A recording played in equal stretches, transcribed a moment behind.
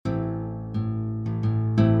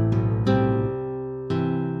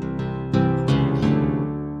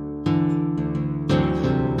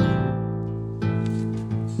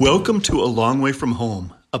Welcome to A Long Way From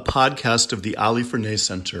Home, a podcast of the Ali Fernay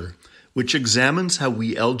Center, which examines how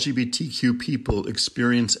we LGBTQ people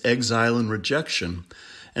experience exile and rejection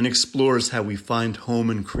and explores how we find home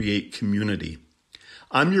and create community.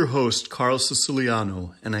 I'm your host, Carl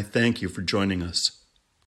Siciliano, and I thank you for joining us.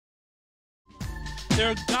 There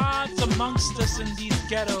are gods amongst us in these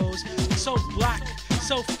ghettos, so black,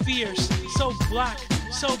 so fierce, so black,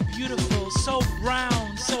 so beautiful, so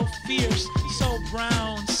brown, so fierce, so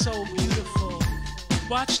brown, so beautiful.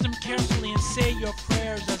 Watch them carefully and say your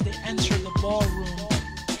prayers as they enter the ballroom.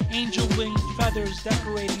 Angel wing feathers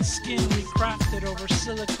decorating skin recrafted over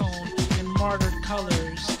silicone in martyred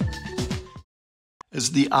colors.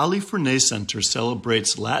 As the Ali Fernay Center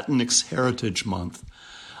celebrates Latinx Heritage Month,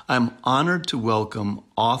 I'm honored to welcome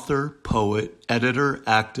author, poet, editor,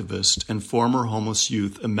 activist, and former homeless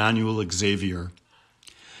youth Emanuel Xavier.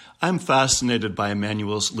 I'm fascinated by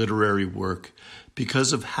Emanuel's literary work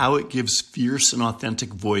because of how it gives fierce and authentic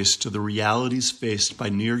voice to the realities faced by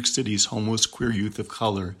New York City's homeless queer youth of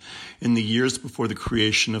color in the years before the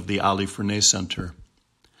creation of the Ali Fernay Center.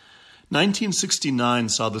 1969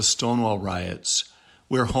 saw the Stonewall riots,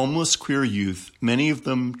 where homeless queer youth, many of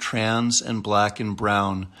them trans and black and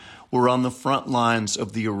brown, were on the front lines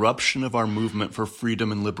of the eruption of our movement for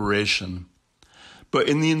freedom and liberation. But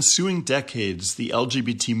in the ensuing decades, the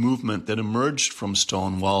LGBT movement that emerged from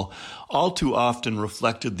Stonewall all too often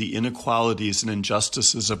reflected the inequalities and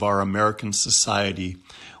injustices of our American society,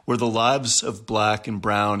 where the lives of black and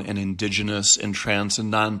brown and indigenous and trans and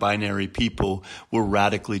non-binary people were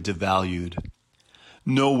radically devalued.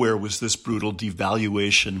 Nowhere was this brutal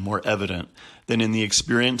devaluation more evident than in the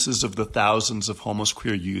experiences of the thousands of homeless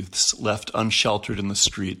queer youths left unsheltered in the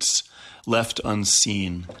streets, left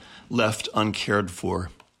unseen, left uncared for.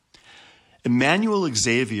 Emanuel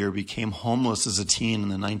Xavier became homeless as a teen in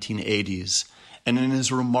the 1980s, and in his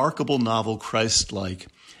remarkable novel Christ-like,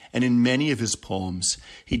 and in many of his poems,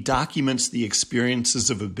 he documents the experiences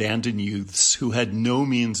of abandoned youths who had no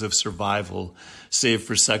means of survival save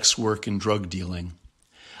for sex work and drug dealing.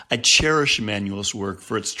 I cherish Emanuel's work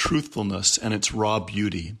for its truthfulness and its raw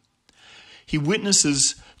beauty. He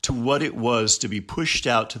witnesses to what it was to be pushed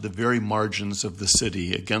out to the very margins of the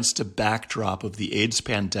city against a backdrop of the AIDS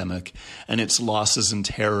pandemic and its losses and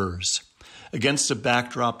terrors, against a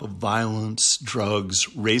backdrop of violence, drugs,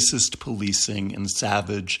 racist policing, and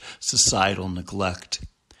savage societal neglect.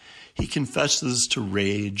 He confesses to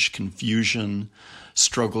rage, confusion,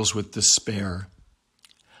 struggles with despair.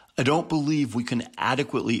 I don't believe we can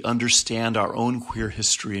adequately understand our own queer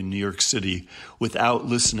history in New York City without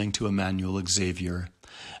listening to Emanuel Xavier.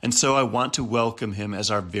 And so I want to welcome him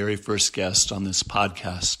as our very first guest on this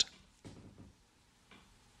podcast.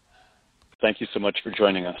 Thank you so much for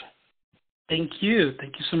joining us. Thank you.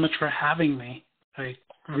 Thank you so much for having me. I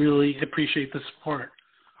really appreciate the support.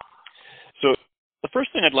 So the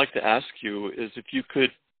first thing I'd like to ask you is if you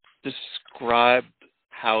could describe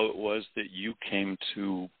how it was that you came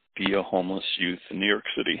to be a homeless youth in New York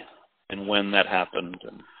City and when that happened.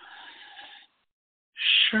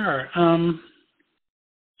 Sure.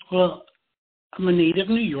 Well, I'm a native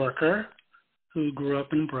New Yorker who grew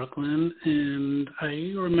up in Brooklyn, and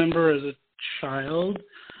I remember as a child,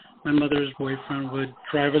 my mother's boyfriend would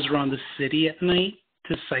drive us around the city at night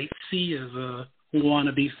to sightsee as a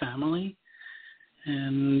wannabe family.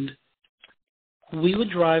 And we would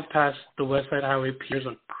drive past the West Side Highway piers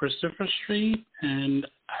on Christopher Street, and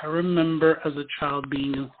I remember as a child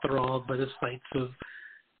being enthralled by the sights of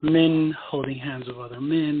men holding hands with other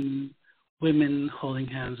men, women holding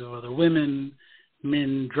hands with other women,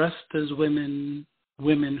 men dressed as women,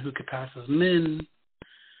 women who could pass as men.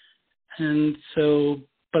 And so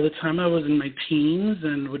by the time I was in my teens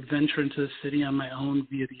and would venture into the city on my own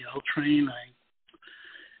via the L train,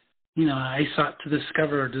 I sought to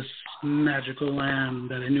discover this magical land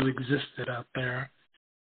that I knew existed out there.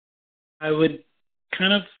 I would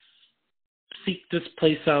kind of seek this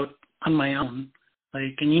place out on my own.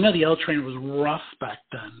 The L train was rough back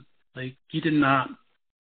then. You did not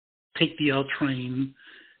take the L train,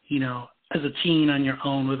 as a teen on your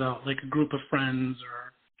own without a group of friends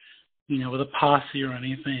or, with a posse or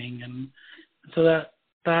anything. And so that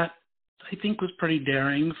I think was pretty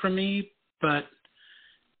daring for me. But,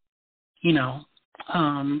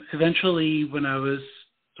 eventually when I was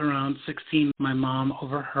around 16, my mom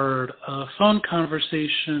overheard a phone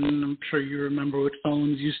conversation. I'm sure you remember what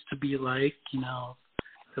phones used to be like.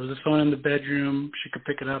 There was a phone in the bedroom. She could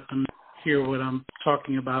pick it up and hear what I'm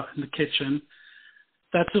talking about in the kitchen.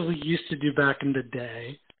 That's what we used to do back in the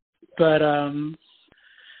day. But,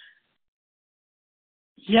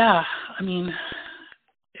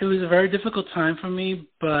 it was a very difficult time for me,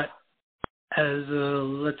 but as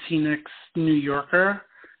a Latinx New Yorker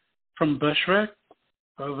from Bushwick,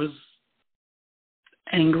 I was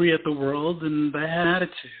angry at the world and I had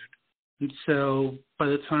attitude. And so by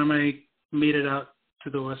the time I made it out to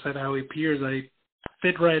the West Side Highway Piers, I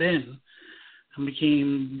fit right in and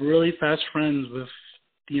became really fast friends with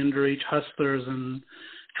the underage hustlers and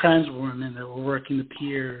trans women that were working the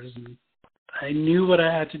piers. And I knew what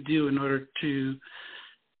I had to do in order to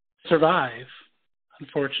survive.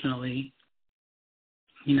 Unfortunately,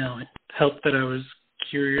 it helped that I was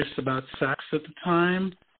curious about sex at the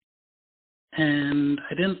time, and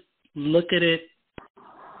I didn't look at it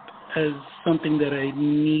as something that I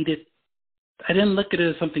needed. I didn't look at it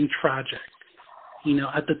as something tragic,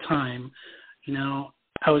 at the time.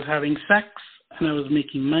 I was having sex and I was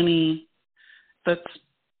making money. That's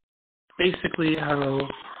basically how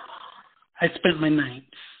I spent my nights,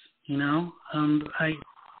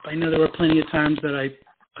 I know there were plenty of times that I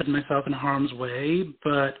put myself in harm's way,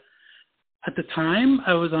 but at the time,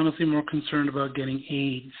 I was honestly more concerned about getting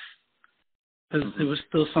AIDS. It was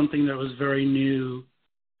still something that was very new,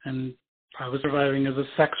 and I was surviving as a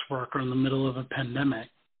sex worker in the middle of a pandemic,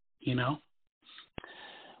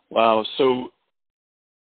 Wow. So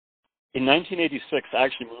in 1986, I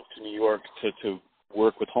actually moved to New York to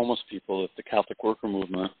work with homeless people at the Catholic Worker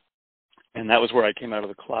Movement. And that was where I came out of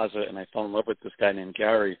the closet, and I fell in love with this guy named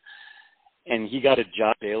Gary. And he got a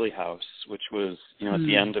job at Bailey House, which was, at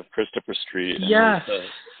the end of Christopher Street. And yes.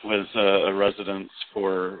 Was a residence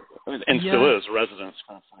for, and still is, a residence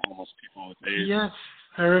for homeless people with AIDS. Yes.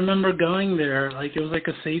 I remember going there. It was like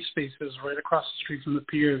a safe space. It was right across the street from the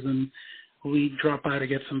piers, and we'd drop by to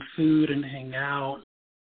get some food and hang out.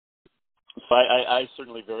 So I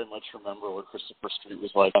certainly very much remember what Christopher Street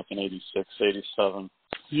was like back in 86, 87.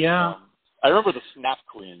 Yeah. I remember the snap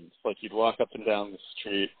queens. You'd walk up and down the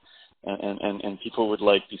street, and people would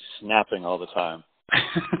be snapping all the time.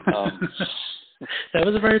 That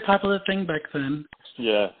was a very popular thing back then.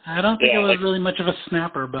 Yeah. I don't think I was really much of a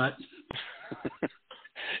snapper, but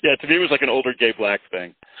yeah, to me it was like an older gay black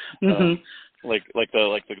thing. Mm-hmm.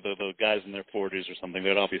 The guys in their 40s or something,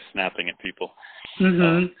 they'd all be snapping at people.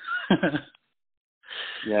 Mm-hmm.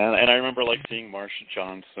 Yeah, and I remember seeing Marsha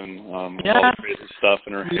Johnson, all yeah. the crazy stuff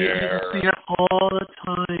in her hair. I see her all the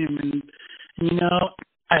time, and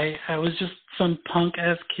I was just some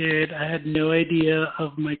punk-ass kid. I had no idea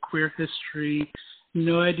of my queer history,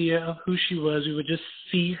 no idea of who she was. We would just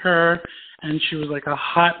see her, and she was like a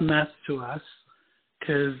hot mess to us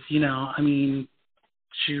because,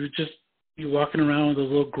 she would just be walking around with those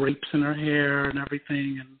little grapes in her hair and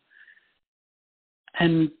everything.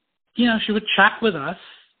 And she would chat with us,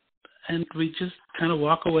 and we'd just kind of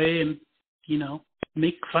walk away and,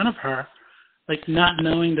 make fun of her. Not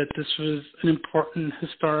knowing that this was an important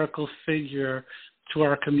historical figure to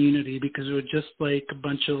our community because we were just a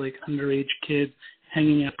bunch of underage kids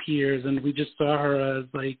hanging at piers, and we just saw her as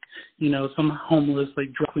some homeless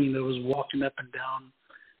drug queen that was walking up and down,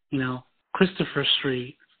 Christopher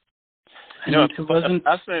Street. And it wasn't a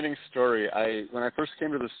fascinating story. When I first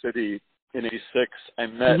came to the city in '86, I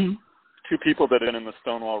met two people that had been in the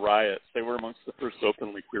Stonewall riots. They were amongst the first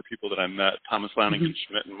openly queer people that I met, Thomas Lanigan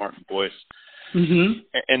Schmidt and Martin Boyce. Mm-hmm.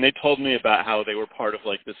 And they told me about how they were part of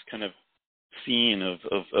this kind of scene of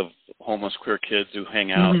homeless queer kids who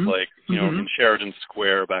hang out in Sheridan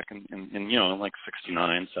Square back in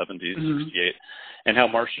 69, 70, 68, and how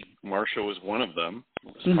Marsha was one of them,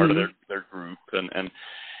 was part of their group.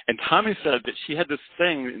 And Tommy said that she had this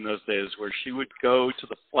thing in those days where she would go to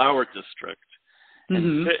the flower district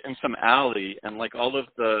and sit in some alley, and all of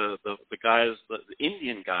the guys, the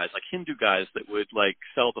Indian guys, Hindu guys that would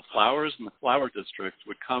sell the flowers in the flower district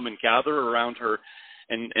would come and gather around her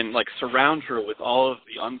and surround her with all of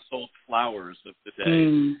the unsold flowers of the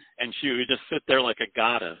day. And she would just sit there like a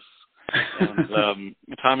goddess. And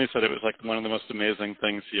Tommy said it was one of the most amazing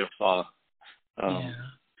things he ever saw. Yeah.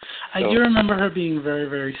 I do remember her being very,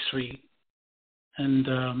 very sweet. And,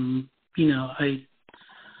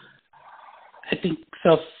 I think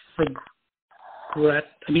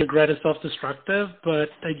regret is self-destructive, but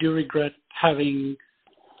I do regret having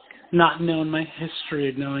not known my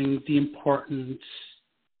history, knowing the importance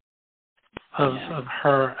of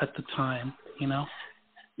her at the time,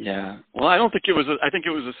 Yeah. Well, I don't think it was. I think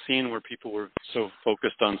it was a scene where people were so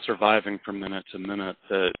focused on surviving from minute to minute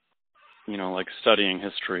that, studying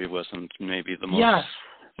history wasn't maybe the most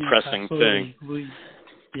pressing thing.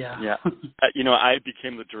 Yeah. I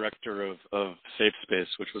became the director of Safe Space,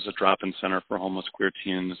 which was a drop-in center for homeless queer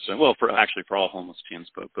teens. Well, for all homeless teens,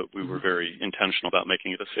 but we were very intentional about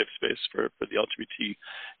making it a safe space for the LGBT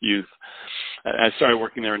youth. I started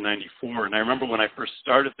working there in '94, and I remember when I first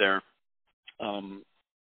started there,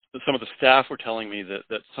 some of the staff were telling me that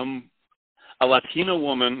a Latina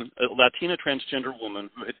transgender woman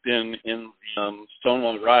who had been in the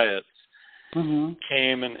Stonewall riots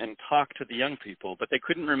came and talked to the young people, but they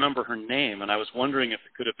couldn't remember her name, and I was wondering if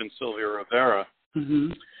it could have been Sylvia Rivera.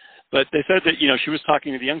 But they said that, she was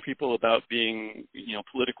talking to the young people about being,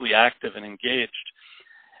 politically active and engaged.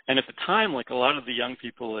 And at the time, like, a lot of the young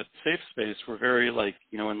people at Safe Space were very, like,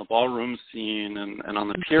 in the ballroom scene and on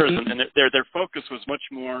the piers, and their focus was much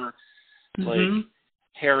more like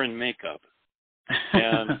hair and makeup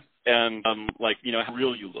and like, how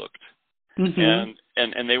real you looked.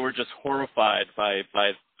 And they were just horrified by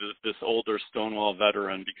this older Stonewall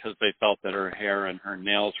veteran because they felt that her hair and her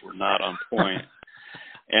nails were not on point.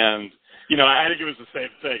 And I think it was the same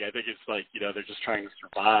thing. I think it's like they're just trying to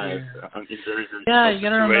survive in very, very you got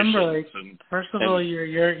to remember, like, first of all,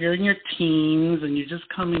 you're in your teens and you're just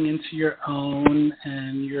coming into your own,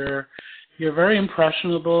 and you're very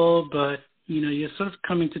impressionable, but you're sort of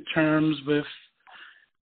coming to terms with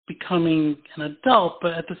becoming an adult,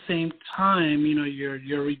 but at the same time,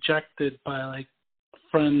 you're rejected by, like,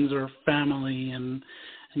 friends or family, and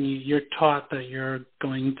you're taught that you're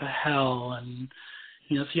going to hell, and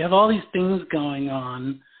so you have all these things going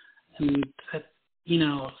on, and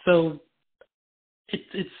so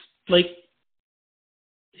it's like,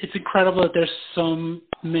 it's incredible that there's so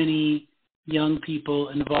many young people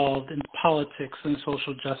involved in politics and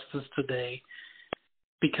social justice today,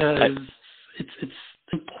 because it's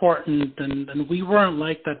important, and we weren't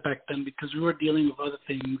like that back then because we were dealing with other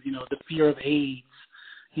things, the fear of AIDS.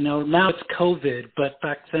 Now it's COVID, but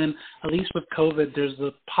back then, at least with COVID, there's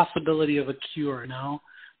the possibility of a cure.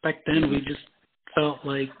 Back then we just felt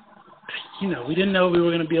like, we didn't know we were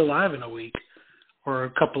going to be alive in a week or a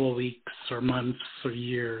couple of weeks or months or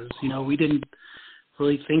years. We didn't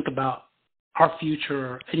really think about our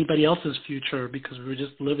future or anybody else's future because we were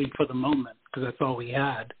just living for the moment because that's all we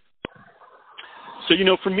had. So,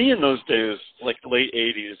 for me in those days, like the late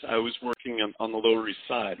 80s, I was working on the Lower East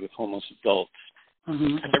Side with homeless adults.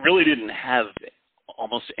 And I really didn't have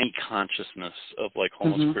almost any consciousness of, like,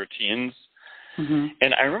 homeless queer teens.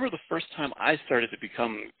 And I remember the first time I started to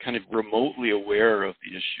become kind of remotely aware of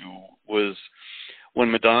the issue was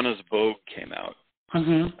when Madonna's Vogue came out.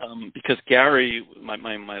 Because Gary, my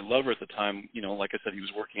lover at the time, like I said, he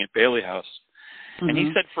was working at Bailey House. And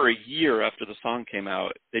he said for a year after the song came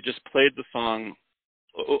out, they just played the song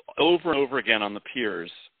over and over again on the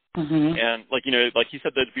piers. And, like, like he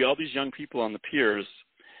said, there'd be all these young people on the piers,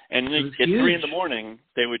 and at 3 a.m,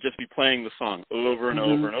 they would just be playing the song over and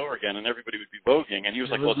over and over again, and everybody would be voguing. And he was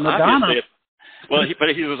like, well, it's obvious. But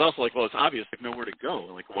he was also like, well, it's obvious. They have nowhere to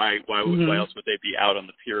go. Like, why else would they be out on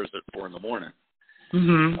the piers at 4 a.m?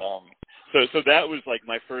 So that was, like,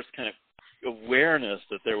 my first kind of awareness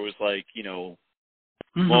that there was, like,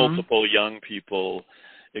 multiple young people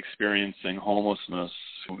experiencing homelessness,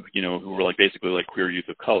 who were, like, basically, like, queer youth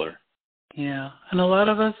of color. Yeah, and a lot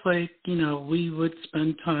of us, like, we would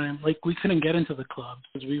spend time, like, we couldn't get into the clubs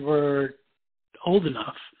because we were old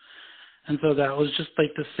enough. And so that was just,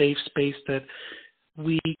 like, the safe space that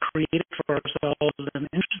we created for ourselves. And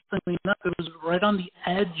interestingly enough, it was right on the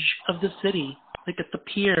edge of the city, like at the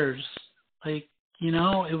piers. Like,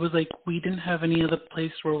 it was like we didn't have any other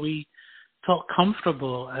place where we felt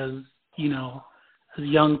comfortable as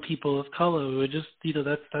young people of color. We were just,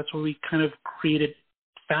 that's where we kind of created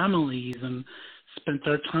families and spent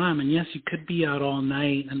our time. And yes, you could be out all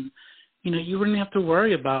night, and you wouldn't have to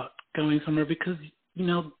worry about going somewhere because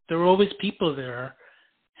there were always people there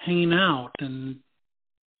hanging out, and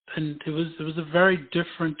it was a very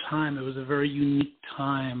different time. It was a very unique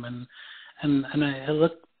time, and I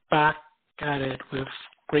look back at it with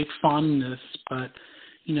great fondness, but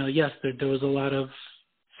yes, there was a lot of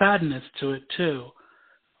sadness to it too.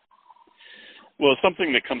 Well,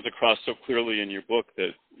 something that comes across so clearly in your book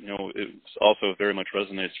that, it also very much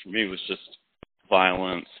resonates for me was just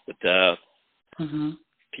violence, the death,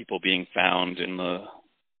 people being found in the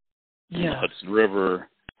Hudson River,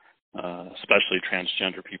 especially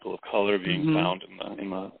transgender people of color being found in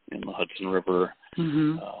the Hudson River.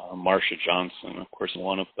 Marsha Johnson, of course,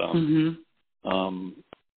 one of them. So,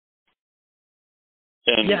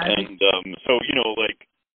 like,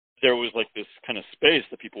 there was, like, this kind of space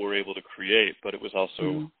that people were able to create, but it was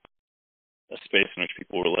also a space in which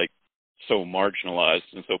people were, like, so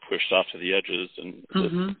marginalized and so pushed off to the edges, and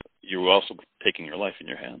you were also taking your life in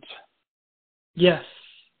your hands. Yes,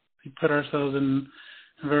 we put ourselves in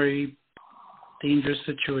very dangerous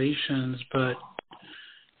situations, but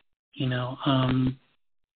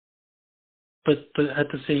but at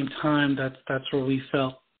the same time, that's where we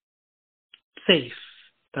felt safe.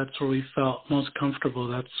 That's where we felt most comfortable.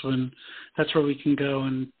 That's where we can go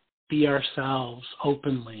and be ourselves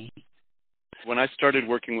openly. When I started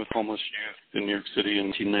working with homeless youth in New York City in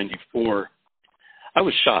 1994, I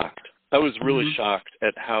was shocked. I was really shocked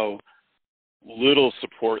at how little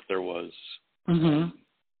support there was. Mm-hmm.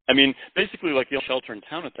 I mean, basically, like the only shelter in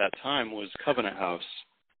town at that time was Covenant House.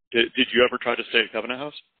 Did you ever try to stay at Covenant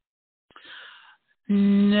House?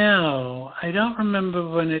 No, I don't remember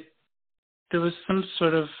when there was some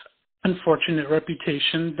sort of unfortunate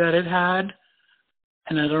reputation that it had,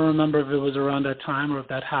 and I don't remember if it was around that time or if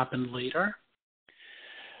that happened later.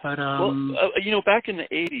 But back in the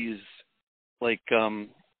 80s, like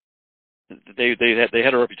they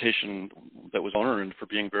had a reputation that was unearned for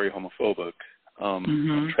being very homophobic,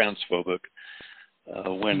 transphobic.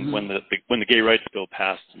 When the gay rights bill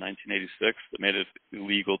passed in 1986, that made it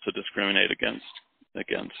illegal to discriminate against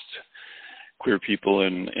queer people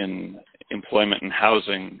in employment and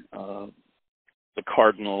housing, the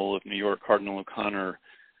Cardinal of New York, Cardinal O'Connor,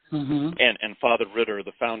 and Father Ritter,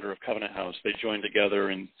 the founder of Covenant House, they joined together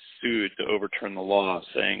and sued to overturn the law,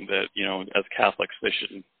 saying that, as Catholics, they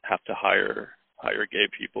shouldn't have to hire gay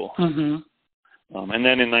people. And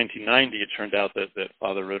then in 1990, it turned out that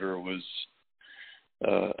Father Ritter was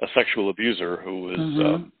a sexual abuser who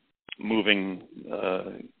was moving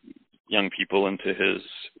young people into his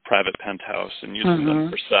private penthouse and using them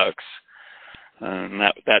for sex. And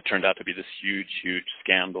that turned out to be this huge, huge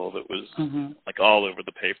scandal that was like all over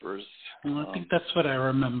the papers. Well, I think that's what I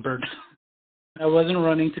remembered. I wasn't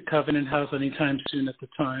running to Covenant House anytime soon at the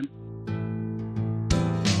time.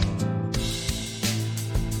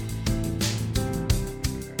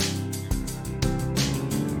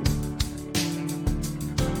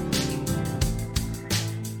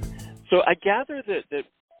 So I gather that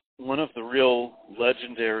one of the real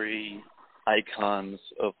legendary icons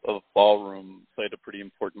of ballroom played a pretty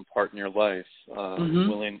important part in your life,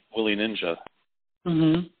 Willie Ninja.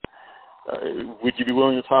 Would you be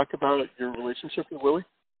willing to talk about your relationship with Willie?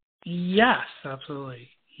 Yes, absolutely.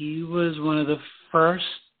 He was one of the first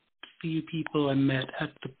few people I met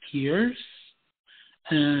at the Piers,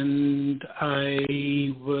 and I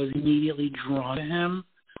was immediately drawn to him.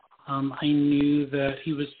 I knew that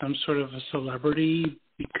he was some sort of a celebrity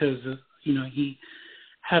because, he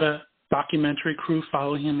had a documentary crew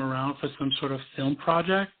following him around for some sort of film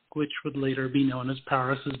project, which would later be known as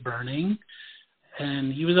Paris is Burning.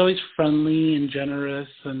 And he was always friendly and generous.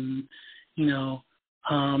 And, it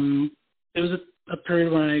was a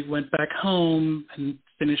period when I went back home and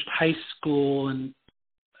finished high school and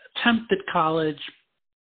attempted college,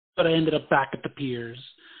 but I ended up back at the Piers.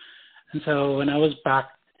 And so when I was back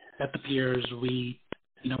at the Piers, we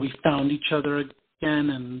found each other again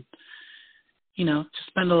and, to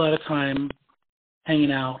spend a lot of time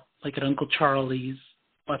hanging out, like at Uncle Charlie's,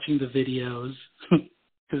 watching the videos,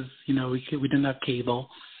 because, we didn't have cable.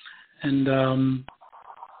 And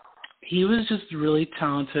he was just really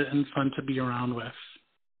talented and fun to be around with.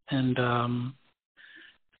 And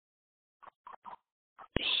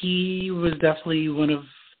he was definitely one of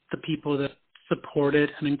the people that supported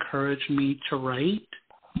and encouraged me to write,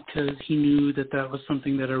 because he knew that was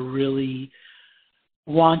something that I really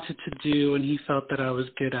wanted to do, and he felt that I was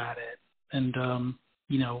good at it. And,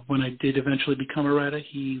 when I did eventually become a writer,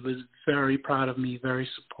 he was very proud of me, very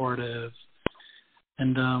supportive.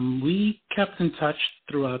 And we kept in touch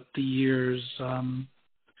throughout the years.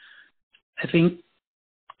 I think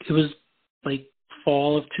it was like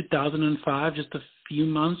fall of 2005, just a few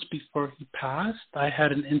months before he passed. I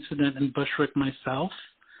had an incident in Bushwick myself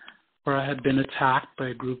where I had been attacked by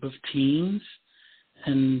a group of teens,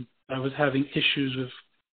 and I was having issues with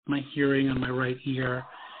my hearing on my right ear.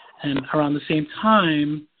 And around the same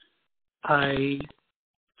time, I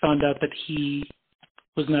found out that he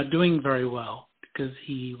was not doing very well because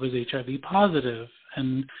he was HIV positive.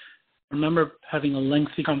 And I remember having a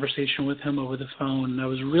lengthy conversation with him over the phone, and I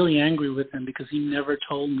was really angry with him because he never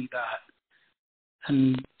told me that.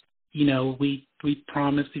 And, we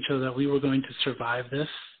promised each other that we were going to survive this.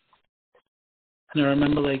 And I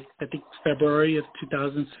remember, I think February of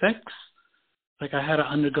 2006, I had to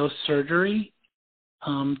undergo surgery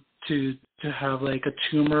to have, a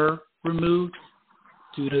tumor removed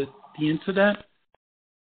due to the incident.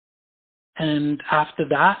 And after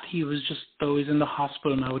that, he was just always in the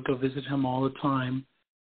hospital, and I would go visit him all the time.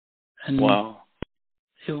 And wow.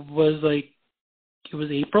 It was, it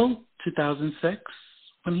was April 2006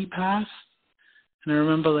 when he passed. And I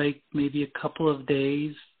remember like maybe a couple of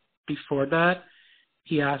days before that,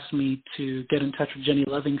 he asked me to get in touch with Jenny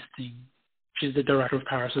Livingston. She's the director of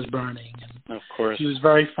Paris is Burning. And of course. he was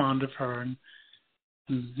very fond of her. And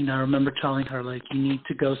I remember telling her, like, you need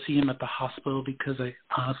to go see him at the hospital because I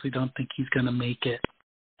honestly don't think he's going to make it.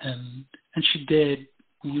 And she did.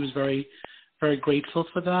 And he was very, very grateful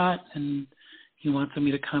for that. And he wanted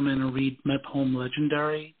me to come in and read my poem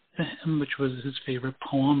Legendary to him, which was his favorite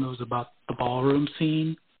poem. It was about the ballroom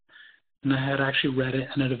scene. And I had actually read it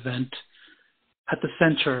at an event at the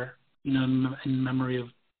center, in memory of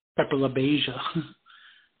Pepper LaBeija.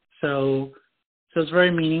 So it was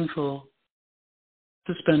very meaningful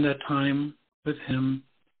to spend that time with him,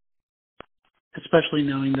 especially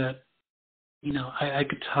knowing that, I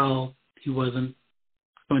could tell he wasn't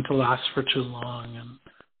going to last for too long.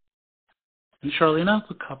 And surely enough,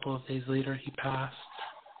 a couple of days later, he passed.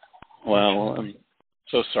 Well, I'm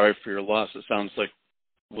so sorry for your loss. It sounds like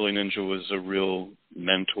Willie Ninja was a real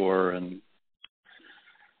mentor and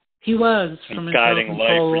he was guiding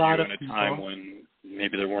light for you in a time when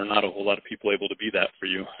maybe there were not a whole lot of people able to be that for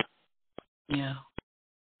you. Yeah.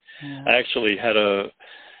 I actually had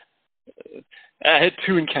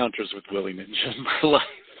two encounters with Willie Ninja in my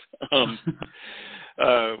life.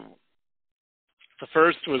 The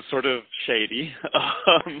first was sort of shady.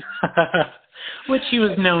 Which he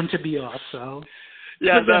was known to be also.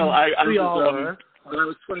 Yeah, no, we all were. When I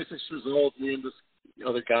was 26 years old, me and this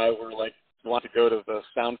other guy were like, wanted to go to the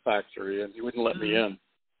Sound Factory, and he wouldn't let me in.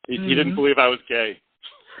 He didn't believe I was gay.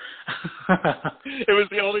 It was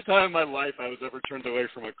the only time in my life I was ever turned away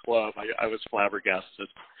from a club. I was flabbergasted.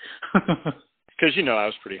 Because, I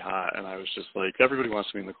was pretty hot, and I was just like, everybody wants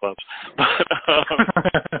to be in the clubs. But,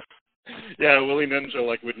 yeah, Willie Ninja,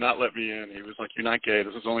 would not let me in. He was like, you're not gay.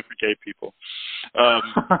 This is only for gay people.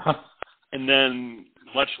 And then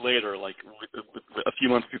much later, a few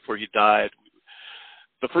months before he died,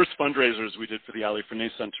 the first fundraisers we did for the Ali Fernay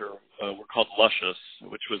Center were called Luscious,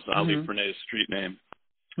 which was Ali Fernay's street name.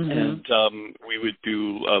 And we would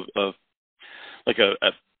do a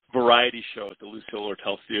variety show at the Lucille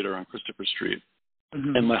Ortel Theater on Christopher Street.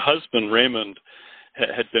 And my husband, Raymond,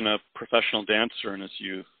 had been a professional dancer in his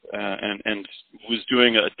youth and was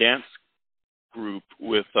doing a dance group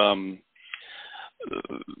with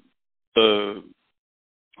the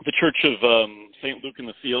Church of St. Luke in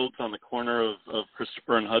the Fields on the corner of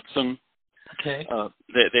Christopher and Hudson. Okay.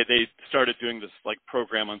 They started doing this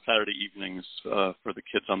program on Saturday evenings for the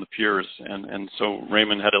kids on the piers, and so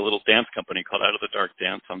Raymond had a little dance company called Out of the Dark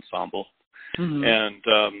Dance Ensemble, and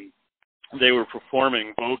they were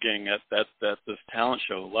performing voguing at this talent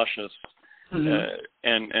show, Luscious,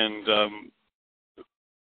 and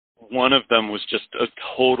one of them was just a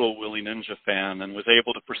total Willie Ninja fan and was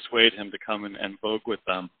able to persuade him to come and vogue with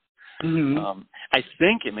them. I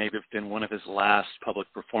think it may have been one of his last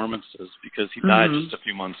public performances because he died just a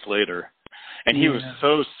few months later. And he was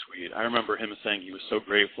so sweet. I remember him saying he was so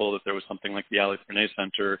grateful that there was something like the Ali Fernay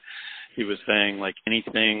Center. He was saying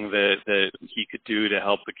anything that he could do to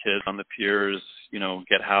help the kids on the piers,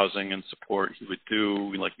 get housing and support, he would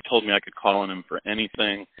do. He told me I could call on him for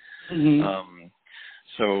anything.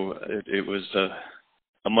 So it was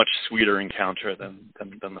a much sweeter encounter than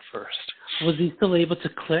the first. Was he still able to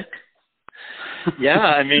click? Yeah,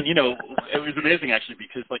 I mean, it was amazing actually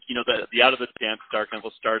because the Out of the Dance Dark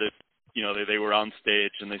Ensemble started, they were on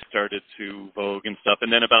stage and they started to vogue and stuff,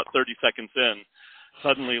 and then about 30 seconds in,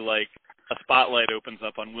 suddenly a spotlight opens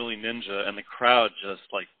up on Willie Ninja and the crowd just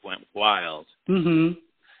went wild. It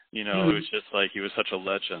was just he was such a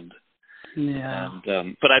legend. Yeah.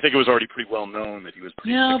 And, but I think it was already pretty well known that he was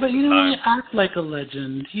pretty Yeah, sick but at the time. He acted like a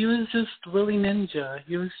legend. He was just Willie Ninja.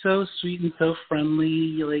 He was so sweet and so friendly.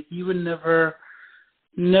 You would never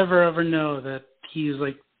ever know that he's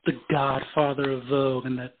the godfather of Vogue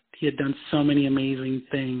and that he had done so many amazing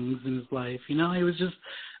things in his life. He was just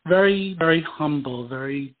very, very humble,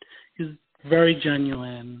 he was very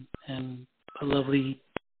genuine and a lovely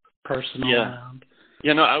person all around.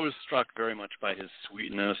 Yeah, no, I was struck very much by his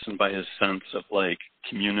sweetness and by his sense of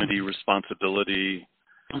community responsibility.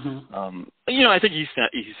 I think he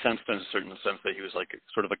sensed in a certain sense that he was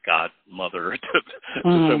sort of a godmother to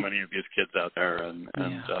so many of these kids out there.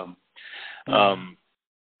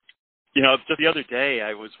 Just the other day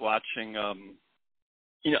I was watching.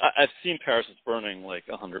 I've seen Paris is Burning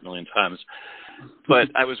 100 million times, but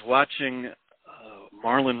I was watching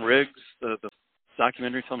Marlon Riggs, the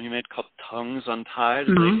documentary film he made called Tongues Untied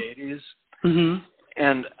in the late 80s.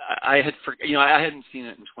 And I hadn't seen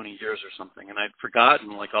it in 20 years or something, and I'd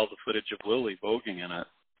forgotten all the footage of Willie voguing in it.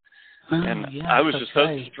 And yeah, I was just so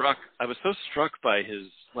right. struck. I was so struck by his,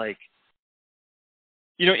 like,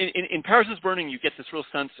 you know, in Paris is Burning, you get this real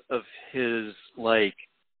sense of his, like,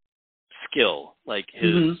 skill, like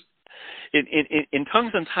his. In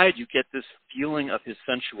Tongues Untied, you get this feeling of his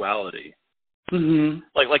sensuality.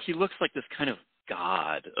 Like he looks like this kind of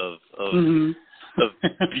god of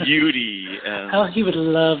beauty. And oh, he would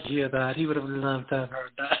love to hear that. He would have loved to have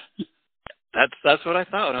heard that. That's what I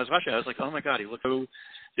thought when I was watching. I was like, oh my god, he looks so.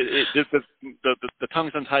 The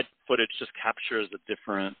Tongues Untied footage just captures a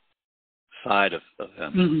different side of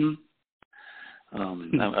him. I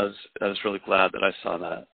was really glad that I saw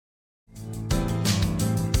that.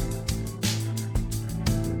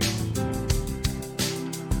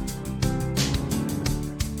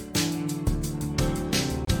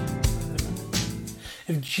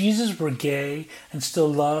 If Jesus were gay and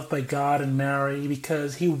still loved by God and Mary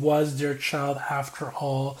because he was their child after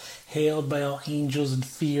all, hailed by all angels and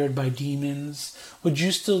feared by demons, would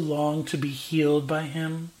you still long to be healed by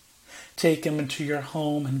him? Take him into your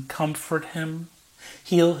home and comfort him?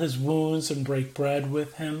 Heal his wounds and break bread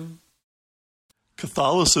with him?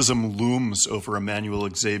 Catholicism looms over Emanuel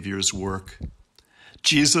Xavier's work.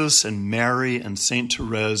 Jesus and Mary and Saint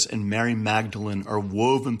Therese and Mary Magdalene are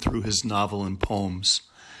woven through his novel and poems,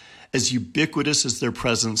 as ubiquitous as their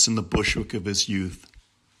presence in the Bushwick of his youth.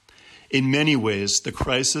 In many ways, the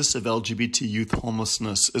crisis of LGBT youth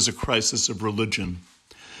homelessness is a crisis of religion.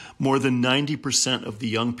 More than 90% of the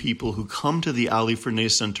young people who come to the Ali Fernay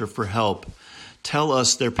Center for help tell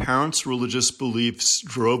us their parents' religious beliefs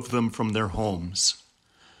drove them from their homes.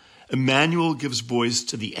 Emanuel gives voice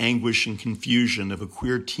to the anguish and confusion of a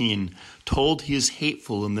queer teen told he is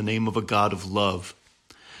hateful in the name of a God of love.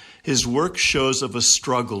 His work shows of a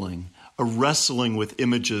struggling, a wrestling with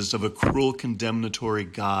images of a cruel, condemnatory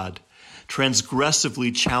God,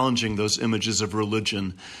 transgressively challenging those images of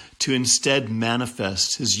religion to instead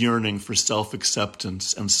manifest his yearning for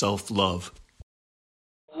self-acceptance and self-love.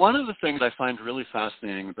 One of the things I find really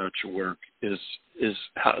fascinating about your work is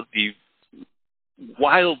how the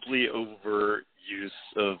wildly overuse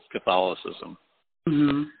of Catholicism.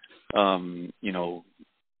 You know,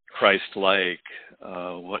 Christ-like,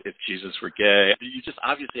 what if Jesus were gay? You just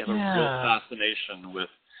obviously have a real fascination with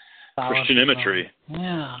Christian imagery.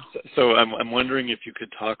 Yeah. So I'm wondering if you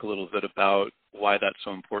could talk a little bit about why that's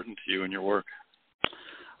so important to you in your work.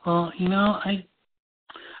 Well, you know, I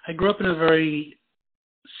grew up in a very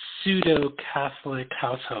pseudo-Catholic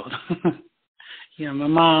household. You know, my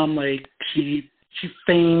mom, like, she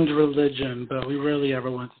feigned religion, but we rarely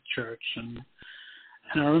ever went to church. And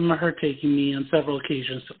I remember her taking me on several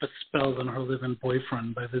occasions to put spells on her live-in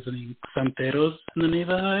boyfriend by visiting santeros in the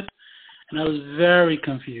neighborhood. And I was very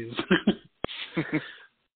confused.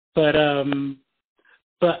 But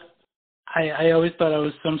I always thought I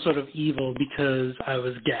was some sort of evil because I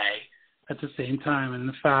was gay at the same time. And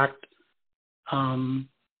in fact,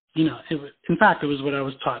 you know, it was what I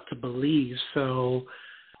was taught to believe. So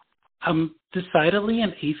I'm decidedly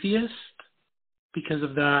an atheist because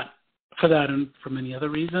of that, for that and for many other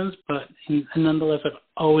reasons. But nonetheless, I've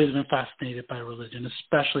always been fascinated by religion,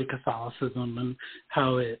 especially Catholicism and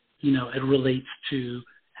how it, you know, it relates to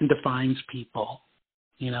and defines people,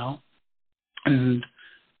 you know. And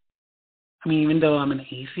I mean, even though I'm an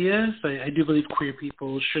atheist, I do believe queer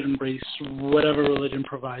people should embrace whatever religion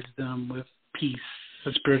provides them with peace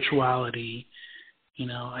and spirituality. You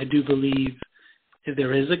know, I do believe if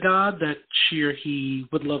there is a God, that she or he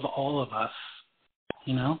would love all of us,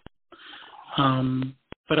 you know.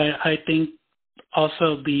 But I think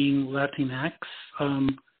also being Latinx,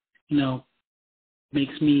 you know,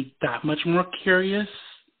 makes me that much more curious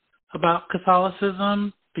about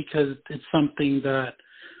Catholicism because it's something that,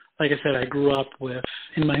 like I said, I grew up with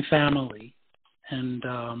in my family, and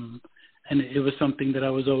it was something that I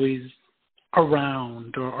was always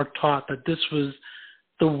around or taught that this was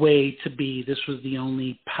the way to be. This was the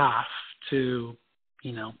only path to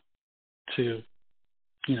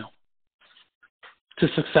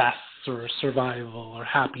success or survival or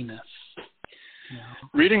happiness. You know?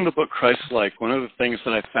 Reading the book Christ-like, one of the things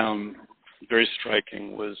that I found very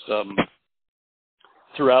striking was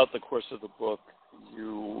throughout the course of the book,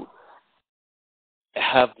 you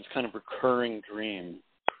have this kind of recurring dream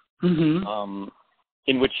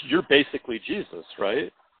in which you're basically Jesus,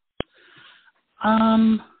 right?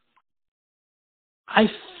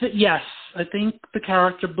 Yes, I think the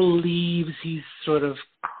character believes he's sort of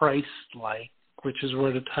Christ-like, which is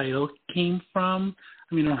where the title came from.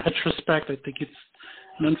 I mean, in retrospect, I think it's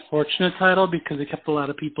an unfortunate title because it kept a lot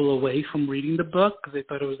of people away from reading the book because they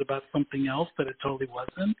thought it was about something else that it totally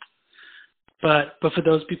wasn't. But for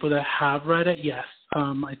those people that have read it, yes,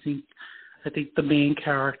 I think the main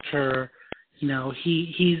character,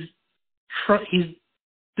 he's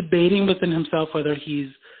debating within himself whether he's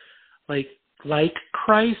like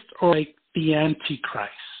Christ or like the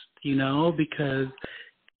Antichrist, because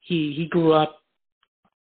he grew up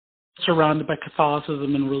surrounded by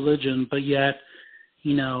Catholicism and religion, but yet,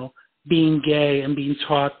 being gay and being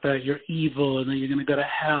taught that you're evil and that you're going to go to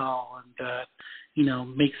hell, and that,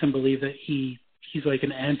 makes him believe that he's like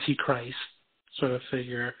an Antichrist sort of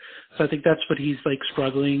figure. So I think that's what he's like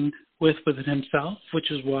struggling with within himself, which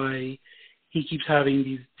is why he keeps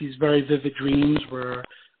having these very vivid dreams where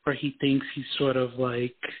he thinks he's sort of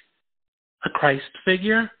like a Christ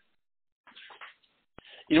figure.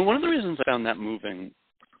 One of the reasons I found that moving,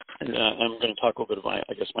 and I'm going to talk a little bit of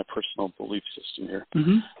my personal belief system here.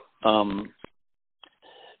 Mm-hmm.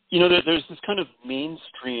 There's this kind of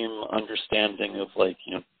mainstream understanding of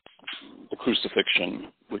the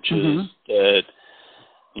crucifixion, which mm-hmm. is that,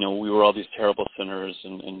 we were all these terrible sinners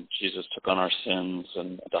and Jesus took on our sins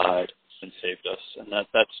and died and saved us. And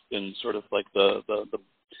that's been sort of like the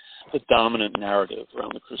dominant narrative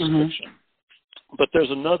around the crucifixion. Mm-hmm. But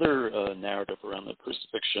there's another narrative around the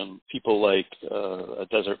crucifixion. People like a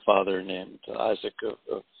desert father named Isaac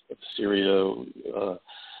of Syria,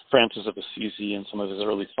 Francis of Assisi, and some of his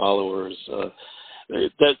early followers,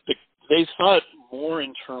 that they saw it more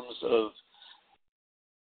in terms of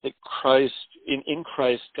that Christ, in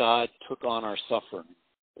Christ, God took on our suffering.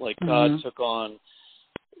 Like God mm-hmm. took on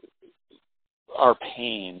our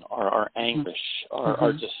pain, our anguish, mm-hmm.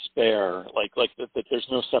 our despair, like that there's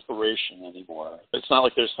no separation anymore. It's not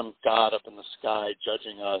like there's some God up in the sky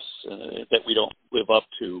judging us that we don't live up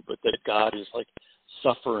to, but that God is like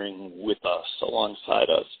suffering with us, alongside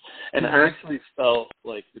us. And I actually felt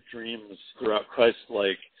like the dreams throughout Christ,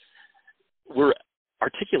 like, we're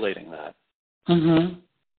articulating that. Mm-hmm.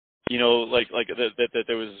 Like that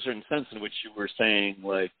there was a certain sense in which you were saying,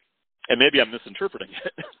 like, and maybe I'm misinterpreting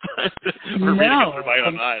it. Or reading it through my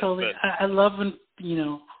own eyes. Totally, I love when,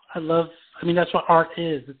 that's what art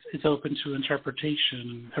is. It's open to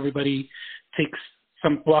interpretation. Everybody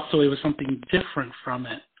walks away with something different from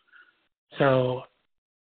it. So,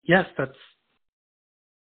 yes, that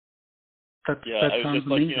I was sounds just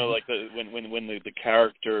like, amazing. when the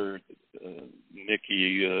character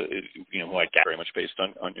Nikki, who I get very much based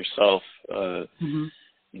on yourself, mm-hmm.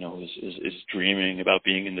 Is dreaming about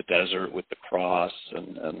being in the desert with the cross,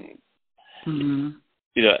 and mm-hmm.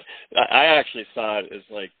 I actually saw it as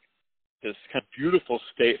like this kind of beautiful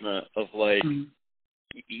statement of like, mm-hmm.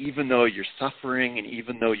 even though you're suffering and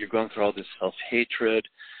even though you're going through all this self-hatred,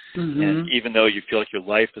 mm-hmm. and even though you feel like your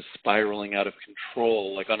life is spiraling out of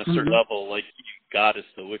control, like on a certain mm-hmm. level, like God is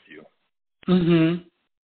still with you. Mm-hmm.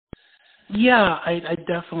 Yeah, I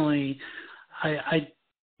definitely, I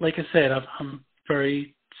like I said, I'm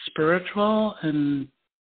very spiritual, and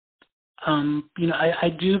I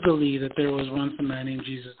do believe that there was once a man named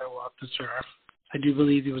Jesus that walked this earth. I do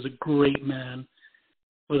believe he was a great man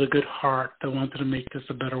with a good heart that wanted to make this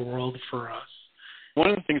a better world for us. One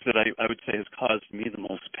of the things that I would say has caused me the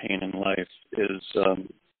most pain in life is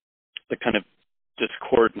the kind of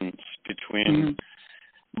discordance between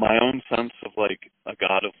mm-hmm. my own sense of like a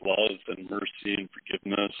God of love and mercy and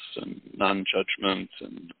forgiveness and non-judgment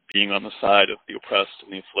and being on the side of the oppressed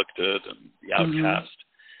and the afflicted and the outcast,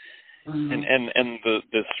 mm-hmm. and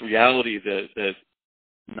this reality that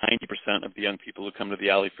 90% of the young people who come to the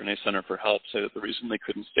Ali Fernay Center for Help say that the reason they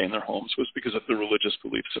couldn't stay in their homes was because of the religious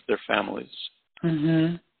beliefs of their families.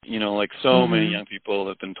 Mm-hmm. So mm-hmm. many young people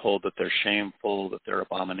have been told that they're shameful, that they're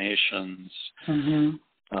abominations. Mm-hmm.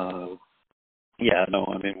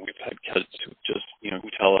 We've had kids who just, who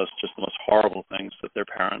tell us just the most horrible things that their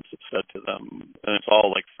parents have said to them. And it's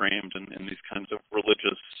all like framed in these kinds of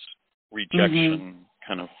religious rejection mm-hmm.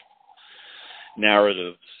 kind of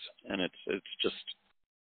narratives. And it's just,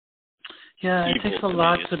 yeah, it takes a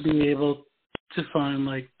lot to be able to find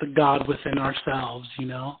like the God within ourselves,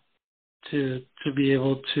 to be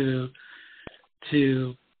able to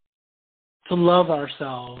love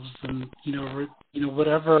ourselves, and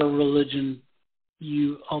whatever religion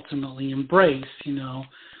you ultimately embrace,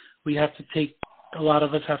 we have to take, a lot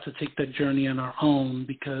of us have to take that journey on our own,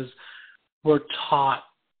 because we're taught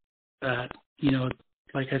that,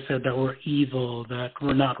 like I said, that we're evil, that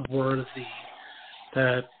we're not worthy,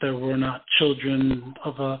 that we're not children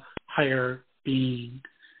of a higher being.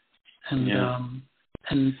 And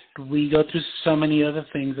and we go through so many other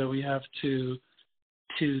things that we have to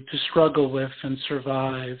struggle with and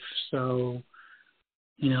survive. So,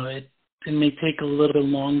 it may take a little bit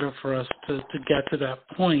longer for us to get to that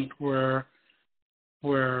point where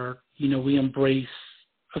we embrace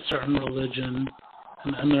a certain religion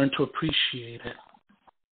and learn to appreciate it.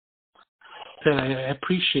 That I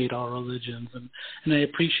appreciate all religions, and I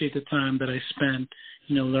appreciate the time that I spent,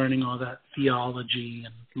 learning all that theology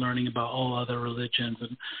and learning about all other religions.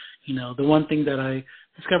 And, the one thing that I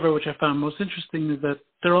discovered, which I found most interesting, is that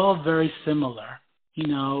they're all very similar.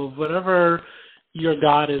 Whatever your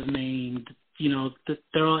God is named,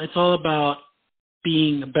 it's all about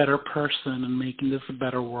being a better person and making this a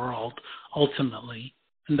better world, ultimately.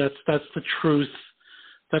 And that's the truth.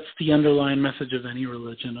 That's the underlying message of any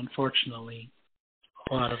religion. Unfortunately,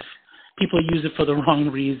 a lot of people use it for the wrong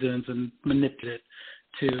reasons and manipulate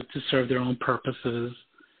it to serve their own purposes.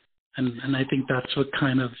 And I think that's what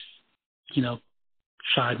kind of,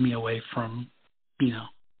 shied me away from,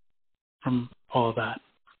 from all of that.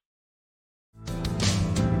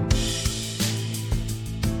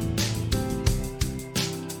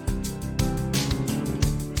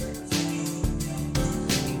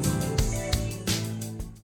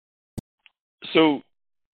 So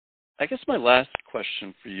I guess my last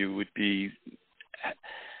question for you would be,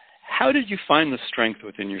 how did you find the strength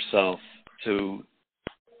within yourself to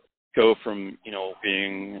go from,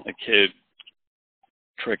 being a kid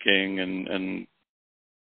tricking and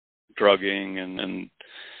drugging and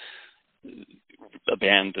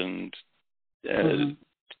abandoned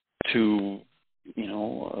to,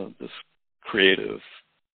 this creative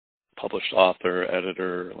published author,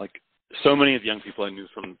 editor, like so many of the young people I knew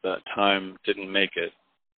from that time didn't make it.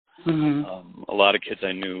 A lot of kids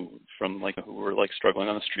I knew from who were struggling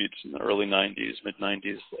on the streets in the early 90s, mid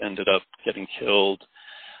 90s, ended up getting killed.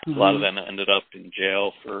 A lot of them ended up in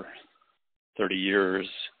jail for 30 years.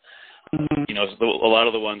 A lot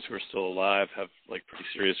of the ones who are still alive have pretty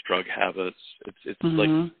serious drug habits. It's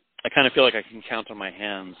I kind of feel like I can count on my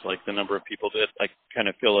hands the number of people that I kind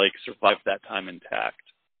of feel survived that time intact.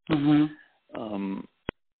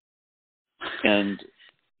 And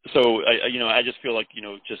so I just feel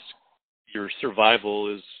just your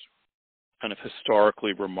survival is kind of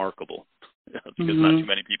historically remarkable because not too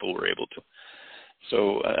many people were able to.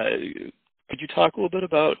 So could you talk a little bit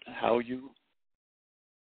about how you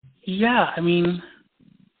got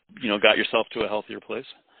yourself to a healthier place?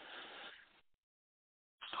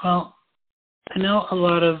 Well, I know a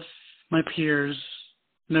lot of my peers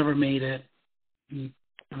never made it and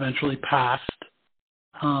eventually passed.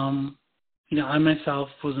 I myself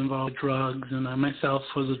was involved with drugs, and I myself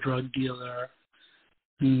was a drug dealer,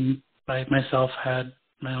 and I myself had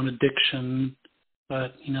my own addiction.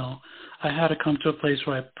 But, I had to come to a place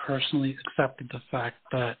where I personally accepted the fact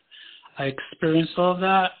that I experienced all of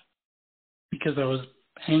that because I was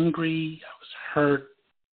angry, I was hurt,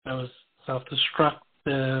 I was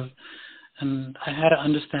self-destructive, and I had to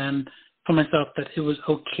understand for myself that it was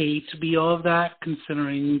okay to be all of that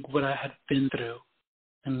considering what I had been through.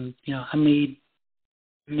 And, I made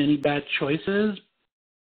many bad choices,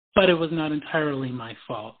 but it was not entirely my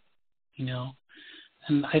fault,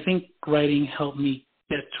 And I think writing helped me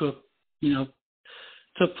get to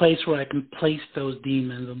a place where I can place those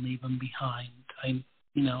demons and leave them behind. I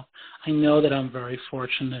know that I'm very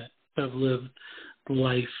fortunate to have lived the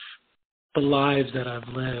lives that I've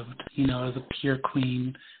lived, as a peer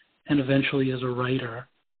queen and eventually as a writer.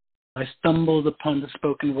 I stumbled upon the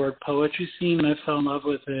spoken word poetry scene and I fell in love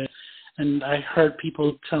with it. And I heard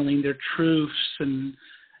people telling their truths and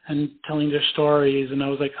telling their stories. And I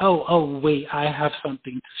was like, oh, wait, I have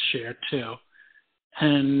something to share too.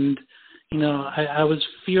 And, I was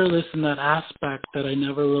fearless in that aspect that I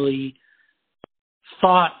never really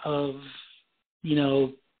thought of,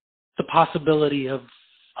 the possibility of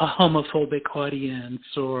a homophobic audience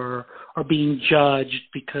or being judged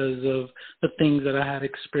because of the things that I had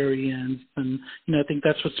experienced. And, I think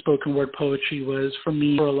that's what spoken word poetry was for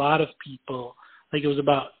me, for a lot of people. It was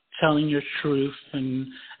about telling your truth and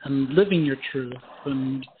living your truth.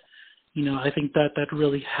 And, I think that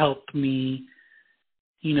really helped me,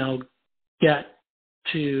 get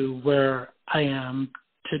to where I am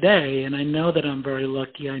today. And I know that I'm very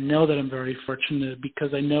lucky. I know that I'm very fortunate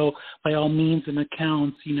because I know by all means and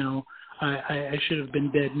accounts, I should have been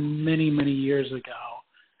dead many, many years ago.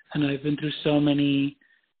 And I've been through so many,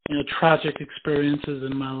 tragic experiences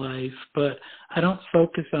in my life, but I don't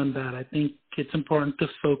focus on that. I think it's important to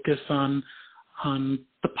focus on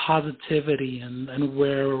the positivity and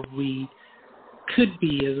where we could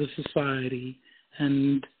be as a society.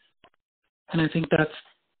 And I think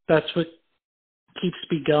that's what keeps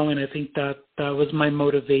me going. I think that was my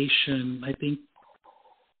motivation. I think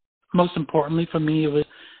most importantly for me, it was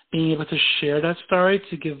being able to share that story,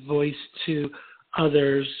 to give voice to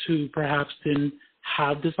others who perhaps didn't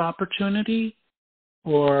have this opportunity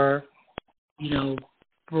or,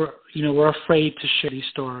 we're afraid to share these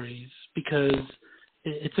stories because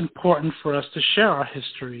it's important for us to share our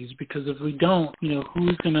histories, because if we don't,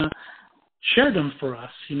 who's going to share them for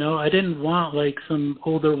us? I didn't want like some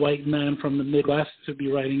older white man from the Midwest to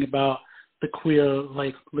be writing about the queer,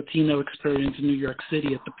 like, Latino experience in New York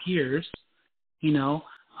City at the piers. Even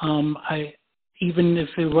if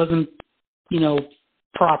it wasn't,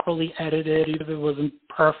 properly edited, even if it wasn't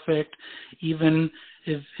perfect, even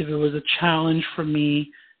if it was a challenge for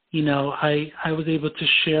me, I was able to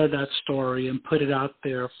share that story and put it out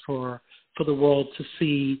there for the world to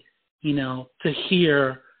see, to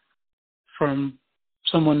hear from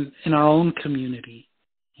someone in our own community,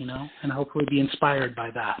 and hopefully be inspired by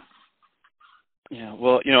that. Yeah,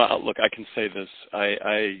 well, look, I can say this.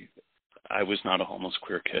 I was not a homeless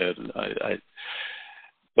queer kid.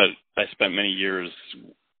 But I spent many years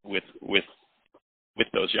with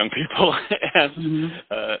those young people, and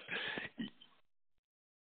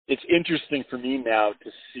it's interesting for me now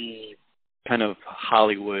to see kind of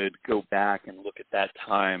Hollywood go back and look at that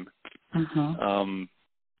time.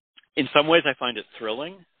 In some ways, I find it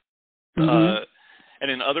thrilling, and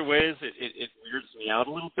in other ways, it weirds me out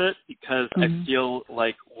a little bit, because I feel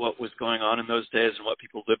like what was going on in those days and what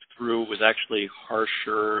people lived through was actually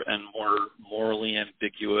harsher and more morally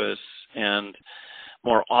ambiguous and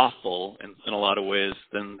more awful in a lot of ways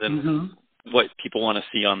than what people want to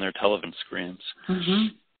see on their television screens.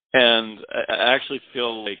 And I actually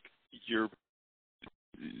feel like you're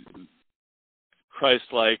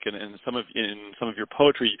Christ-like, and in some of your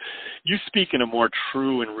poetry, you speak in a more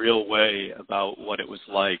true and real way about what it was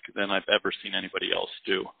like than I've ever seen anybody else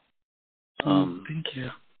do. Thank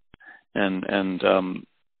you. And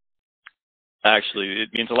actually,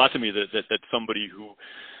 it means a lot to me that somebody who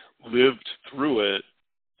lived through it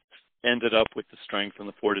ended up with the strength and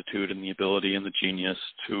the fortitude and the ability and the genius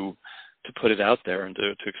to put it out there and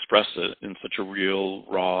to express it in such a real,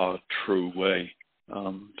 raw, true way.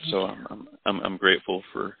 So I'm grateful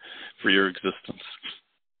for your existence.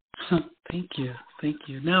 Thank you.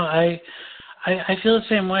 No, I feel the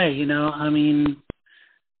same way. I mean,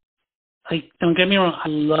 like, don't get me wrong, I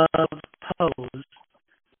love Pose,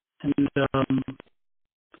 and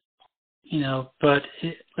but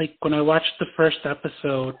like when I watched the first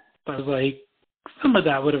episode, I was like, some of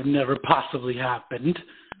that would have never possibly happened.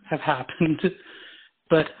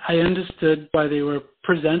 But I understood why they were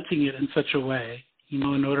presenting it in such a way.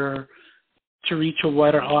 In order to reach a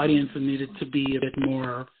wider audience, it needed to be a bit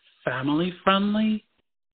more family friendly.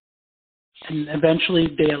 And eventually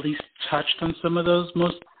they at least touched on some of those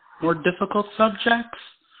more difficult subjects.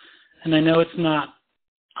 And I know it's not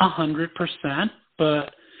 100%,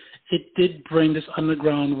 but it did bring this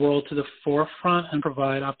underground world to the forefront and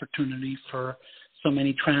provide opportunity for so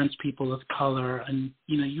many trans people of color. And,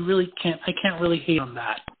 I can't really hate on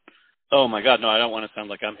that. Oh my God, no! I don't want to sound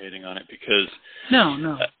like I'm hating on it, because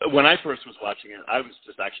no. When I first was watching it, I was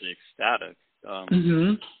just actually ecstatic,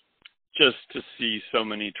 just to see so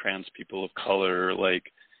many trans people of color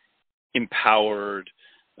like empowered,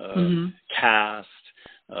 cast,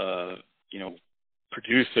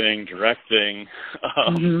 producing, directing.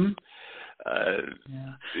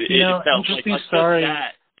 It felt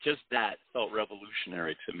like just that felt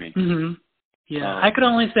revolutionary to me. Yeah, I could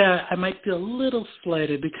only say I might feel a little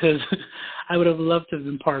slighted, because I would have loved to have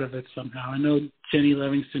been part of it somehow. I know Jenny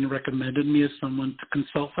Livingston recommended me as someone to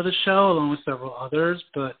consult for the show, along with several others,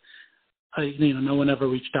 but no one ever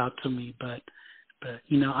reached out to me. But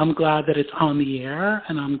I'm glad that it's on the air,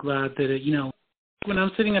 and I'm glad that it, when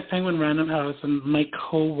I'm sitting at Penguin Random House and my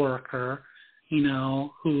coworker,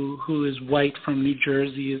 who is white from New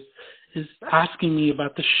Jersey, is asking me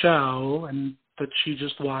about the show and that she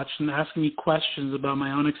just watched, and asking me questions about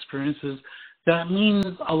my own experiences, that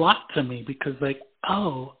means a lot to me, because like,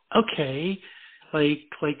 oh, okay,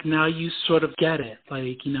 like now you sort of get it,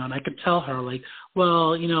 and I could tell her like,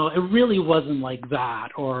 well, it really wasn't like that,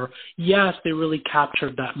 or yes, they really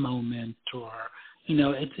captured that moment, or,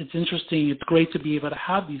 it's interesting. It's great to be able to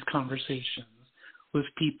have these conversations with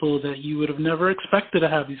people that you would have never expected to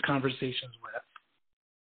have these conversations with.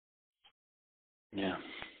 Yeah.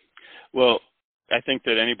 Well, I think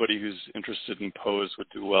that anybody who's interested in Pose would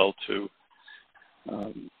do well to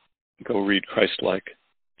go read Christ-like.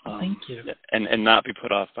 Thank you. And not be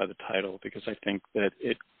put off by the title, because I think that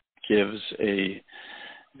it gives a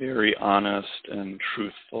very honest and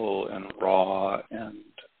truthful and raw and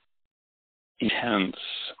intense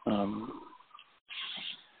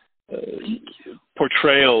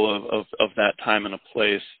portrayal of that time and a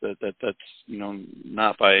place that's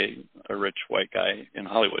not by a rich white guy in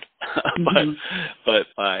Hollywood, but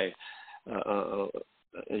by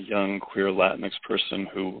a young queer Latinx person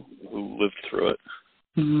who lived through it.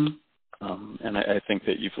 Mm-hmm. And I think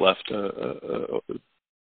that you've left an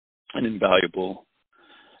invaluable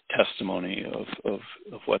testimony of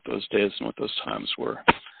what those days and what those times were.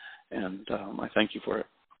 And I thank you for it.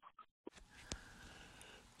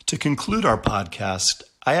 To conclude our podcast,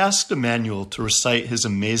 I asked Emanuel to recite his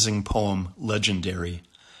amazing poem, Legendary.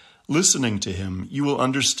 Listening to him, you will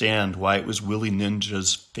understand why it was Willie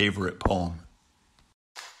Ninja's favorite poem.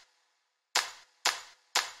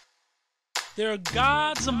 There are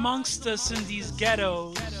gods amongst us in these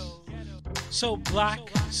ghettos, so black,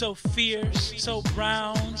 so fierce, so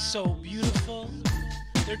brown, so beautiful.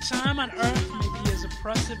 Their time on earth may be as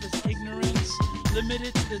oppressive as ignorance,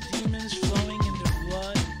 limited to the demons flowing in their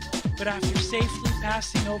blood. But after safely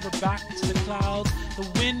passing over back to the clouds, the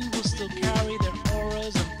wind will still carry their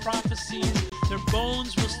auras and prophecies. Their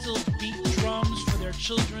bones will still beat drums for their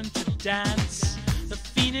children to dance. The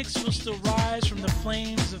phoenix will still rise from the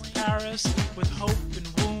flames of Paris with hope and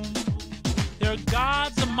womb. There are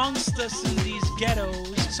gods amongst us in these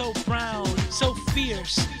ghettos, so brown, so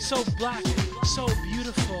fierce, so black, so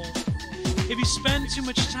beautiful. If you spend too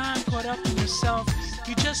much time caught up in yourself,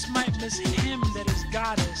 you just might miss him that is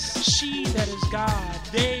goddess, she that is God,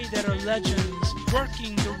 they that are legends,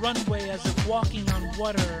 working the runway as if walking on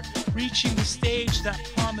water, reaching the stage, that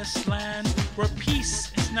promised land, where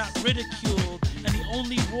peace is not ridiculed, and the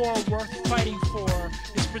only war worth fighting for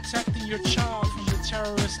is protecting your child from the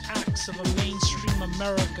terrorist acts of a mainstream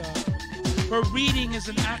America. Where reading is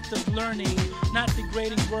an act of learning, not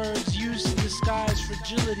degrading words used to disguise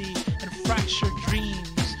fragility and fractured dreams.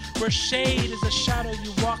 Where shade is a shadow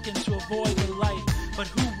you walk in to avoid the light, but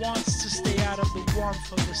who wants to stay out of the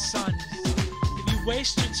warmth of the sun? If you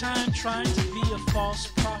waste your time trying to be a false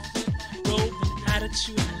prophet, robed in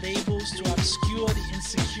attitude and labels to obscure the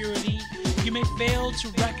insecurity, you may fail to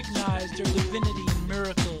recognize their divinity in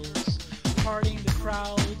miracles, parting the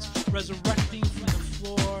crowds, resurrecting from the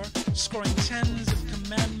floor, scoring tens of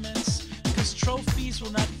commandments, because trophies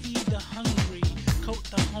will not feed the hungry, coat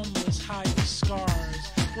the homeless, hide the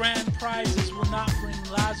scars. Grand prizes will not bring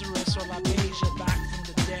Lazarus or LaBeija back from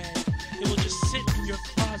the dead. They will just sit in your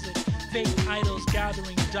closet, fake idols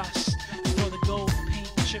gathering dust before the gold paint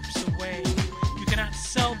chips away. You cannot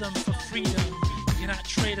sell them for freedom. You cannot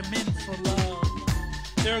trade them in for love.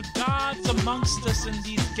 There are gods amongst us in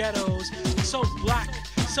these ghettos, so black,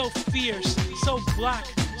 so fierce, so black,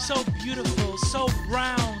 so beautiful, so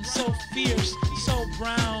brown, so fierce, so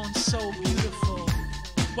brown, so beautiful.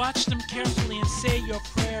 Watch them carefully and say your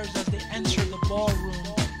prayers as they enter the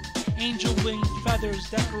ballroom. Angel wing feathers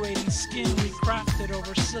decorating skin recrafted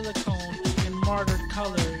over silicone in martyred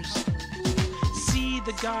colors. See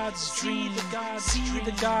the gods dream, see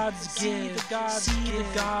the gods give, see the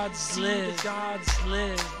gods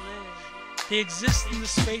live. They exist in the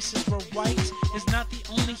spaces where white is not the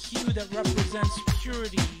only hue that represents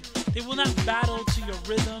purity. They will not battle to your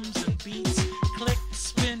rhythms and beats, click,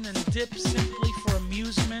 spin, and dip simply for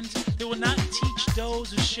amusement. They will not teach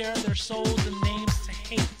those who share their souls and names to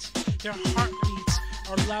hate. Their heartbeats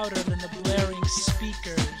are louder than the blaring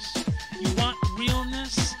speakers. You want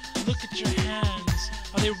realness? Look at your hands.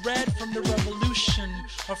 Are they red from the revolution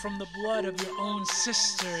or from the blood of your own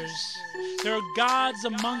sisters? There are gods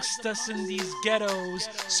amongst us in these ghettos,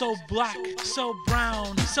 so black, so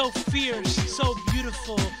brown, so fierce, so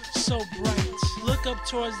beautiful, so bright. Look up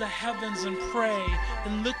towards the heavens and pray,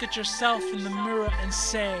 then look at yourself in the mirror and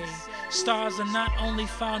say, stars are not only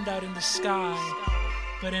found out in the sky,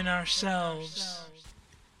 but in ourselves.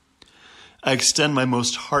 I extend my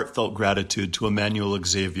most heartfelt gratitude to Emanuel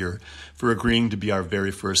Xavier for agreeing to be our very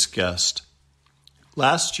first guest.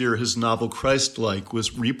 Last year, his novel Christ-like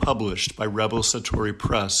was republished by Rebel Satori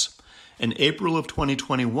Press, and April of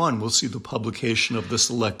 2021 will see the publication of the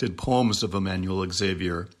selected poems of Emanuel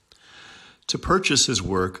Xavier. To purchase his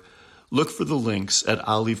work, look for the links at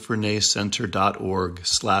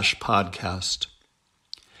alifernaycenter.org/podcast.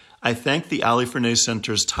 I thank the Ali Fernay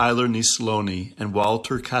Center's Tyler Nisoloni and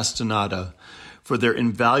Walter Castaneda for their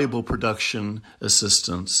invaluable production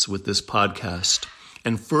assistance with this podcast,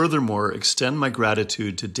 and furthermore extend my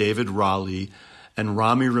gratitude to David Raleigh and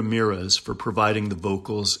Rami Ramirez for providing the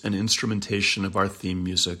vocals and instrumentation of our theme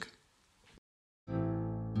music.